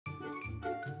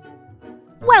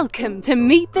Welcome to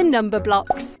Meet the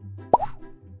Numberblocks.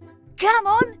 Come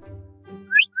on!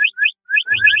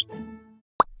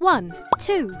 1,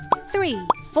 2, 3,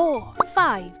 4,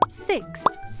 5, 6,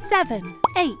 7,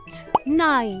 8,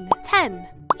 9, 10,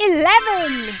 11!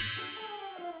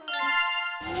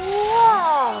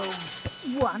 Whoa!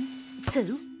 1,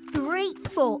 2, 3,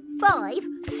 4, 5,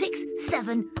 6,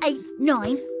 7, 8,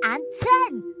 9 and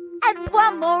 10. And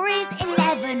one more is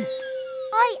 11.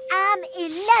 I am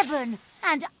 11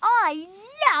 and I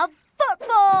love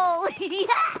football!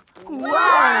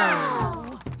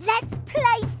 Wow! Let's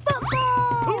play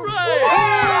football! Hooray!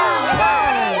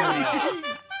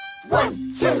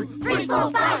 1, 2, 3,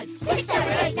 4, 5, 6,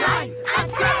 7, 8, 9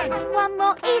 and 10. One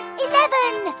more is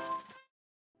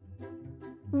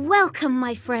 11. Welcome,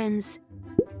 my friends.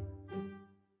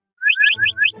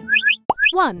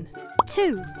 1,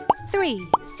 2, 3,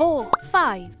 4,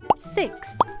 5,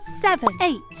 6, 7,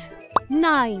 8,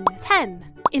 9, 10,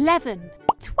 11,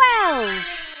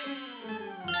 12!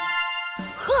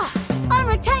 I'm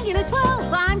rectangular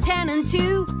 12. I'm 10 and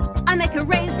 2. I make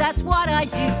arrays, that's what I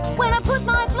do. When I put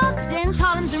my blocks in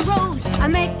columns and rows, I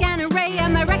make an array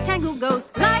and my rectangle goes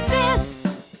like this.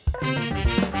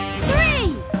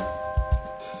 3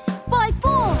 by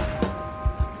 4.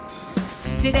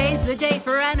 Today's the day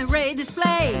for an array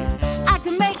display. I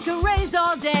can make arrays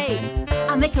all day.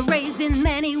 I make arrays in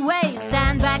many ways.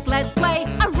 Stand back, let's play.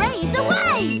 Arrays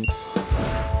away!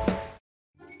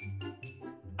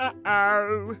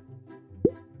 Uh-oh.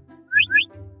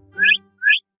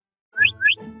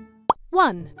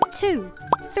 1, 2,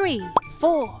 3,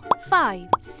 4, 5,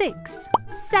 6,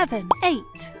 7, 8,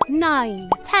 9,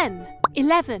 10,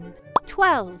 11,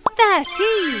 12, 13!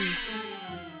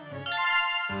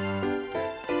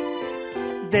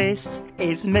 This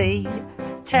is me,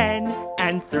 10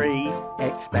 and 3,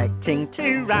 expecting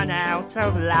to run out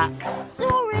of luck.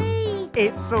 Sorry!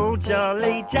 It's all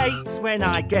jolly japes when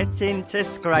I get into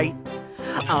scrapes.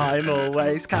 I'm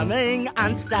always coming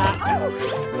unstuck.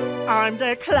 I'm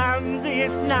the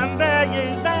clumsiest number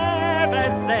you've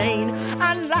ever seen.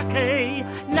 Unlucky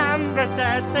number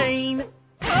 13.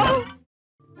 Oh!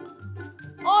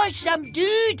 Awesome,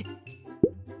 dude!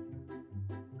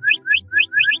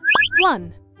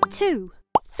 1, 2,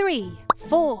 3,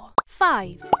 4,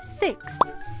 5, 6,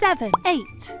 7,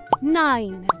 8,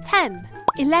 9, 10,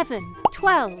 11,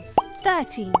 12,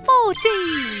 13, 14!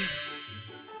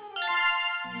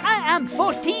 I am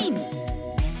 14.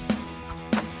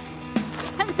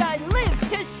 And I live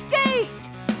to skate.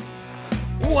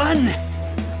 1,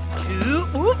 2,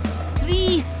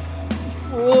 3,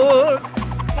 4,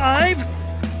 5,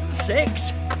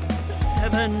 6,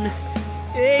 7,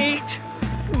 8,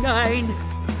 9,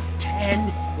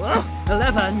 10,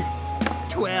 11,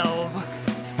 12,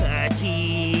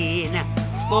 13,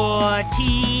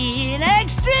 14,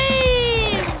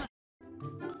 extreme!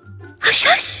 Hush,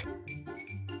 hush!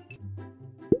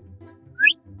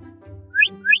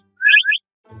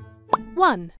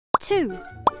 1, 2,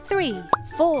 3,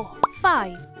 4,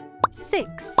 5,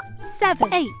 6,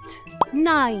 7, 8,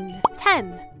 9,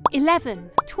 10,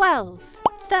 11, 12,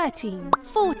 13,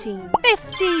 14,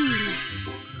 15!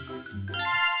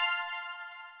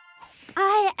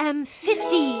 I am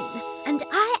 15, and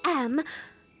I am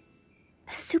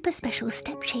a super special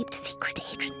step-shaped secret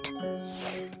agent.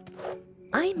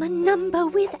 I'm a number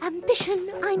with ambition.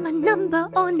 I'm a number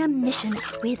on a mission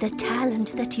with a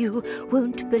talent that you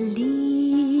won't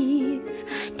believe.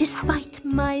 Despite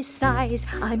my size,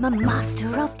 I'm a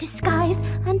master of disguise,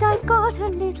 and I've got a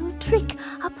little trick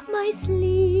up my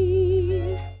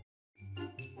sleeve.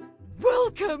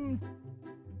 Welcome.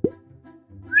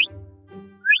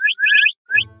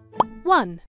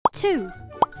 1, 2,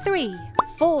 3,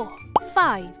 4,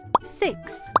 5,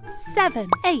 6, 7,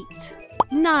 8,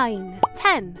 9,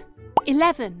 10,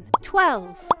 11,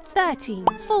 12, 13,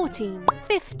 14,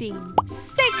 15,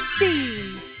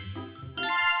 16!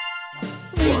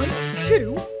 1,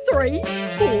 2, 3,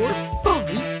 4,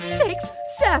 5, 6,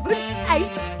 7,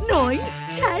 8, 9,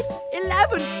 10,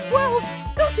 11, 12,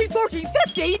 13, 14,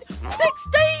 15, 16!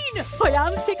 I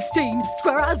am 16,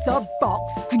 square as a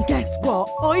box. And guess what?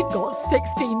 I've got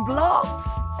 16 blocks.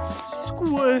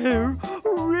 Square,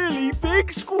 really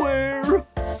big square.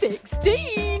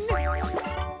 16!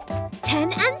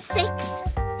 10 and 6.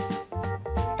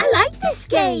 I like this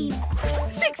game.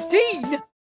 16!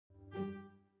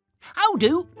 I'll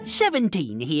do.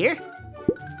 17 here.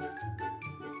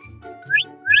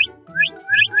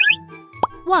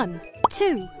 1,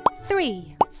 2,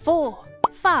 3, 4,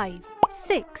 5,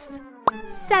 6,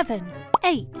 7,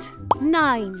 8,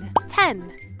 9,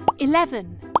 10,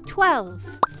 11,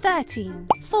 12, 13,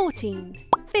 14,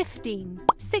 15,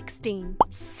 16,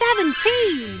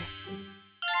 17.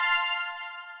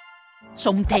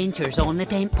 Some painters only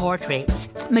paint portraits,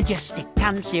 majestic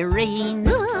and serene.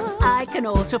 I can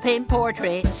also paint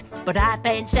portraits, but I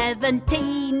paint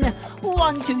 17.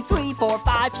 1, 2, 3, 4,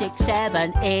 5, 6,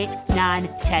 7, 8, 9,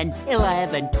 10,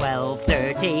 11, 12,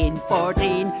 13,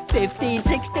 14, 15,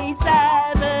 16,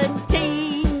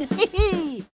 17.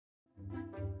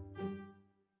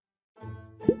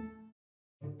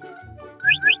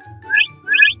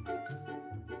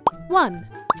 1,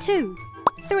 2,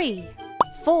 3,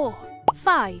 4,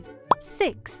 5,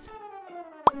 6,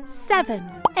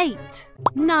 7, 8,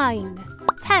 9,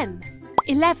 10,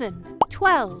 11,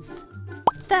 12,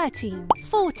 13,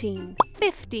 14,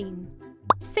 15,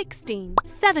 16,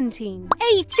 17,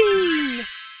 18.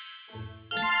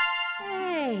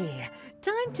 Hey,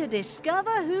 time to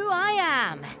discover who I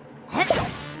am.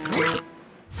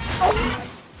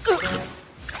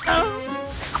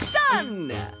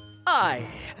 Done! I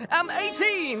am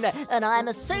 18, and I'm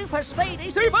a super speedy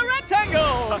super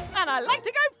rectangle, and I like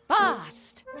to go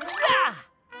fast. Yeah!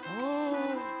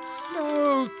 Oh,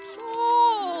 so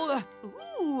tall!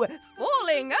 Ooh,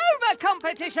 falling over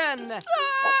competition!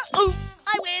 Ooh,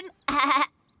 I win!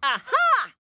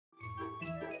 Aha!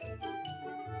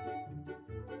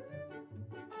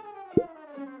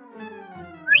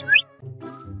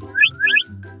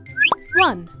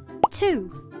 1,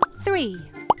 2, 3,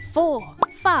 4,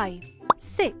 5,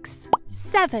 6,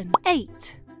 7,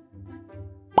 8,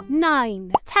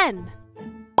 9, 10,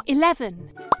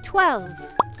 11, 12,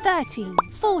 13,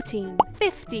 14,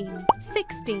 15,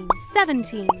 16,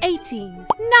 17, 18, 19.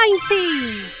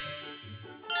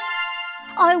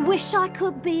 I wish I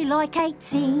could be like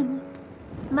 18.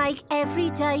 Make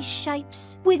everyday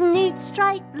shapes with neat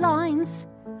straight lines.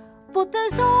 But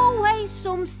there's always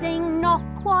something not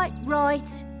quite right.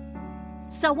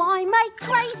 So I make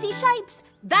crazy shapes,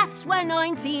 that's where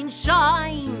 19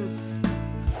 shines.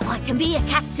 I can be a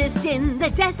cactus in the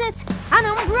desert, an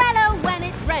umbrella when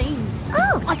it rains.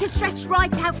 Oh. I can stretch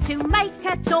right out to make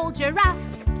a tall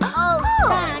giraffe. Oh,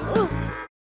 thanks.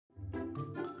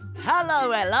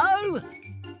 Hello, hello.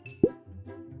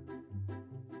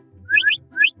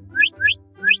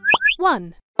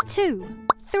 1, 2,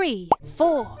 3,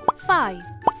 4, 5,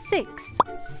 6,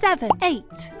 7, 8,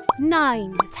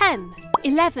 9, 10,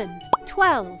 11,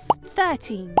 12,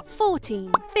 13,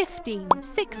 14, 15,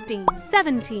 16,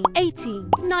 17,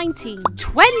 18, 19,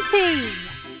 20.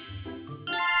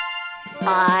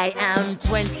 I am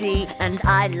 20 and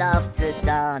I love to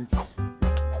dance,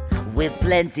 with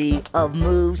plenty of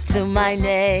moves to my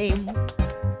name.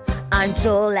 I'm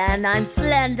tall and I'm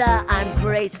slender, I'm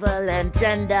graceful and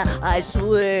tender, I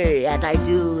sway as I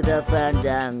do the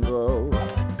fandango.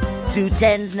 2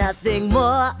 10s, nothing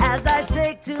more, as I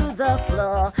take to the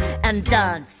floor and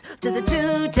dance to the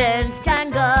 2 10s tango.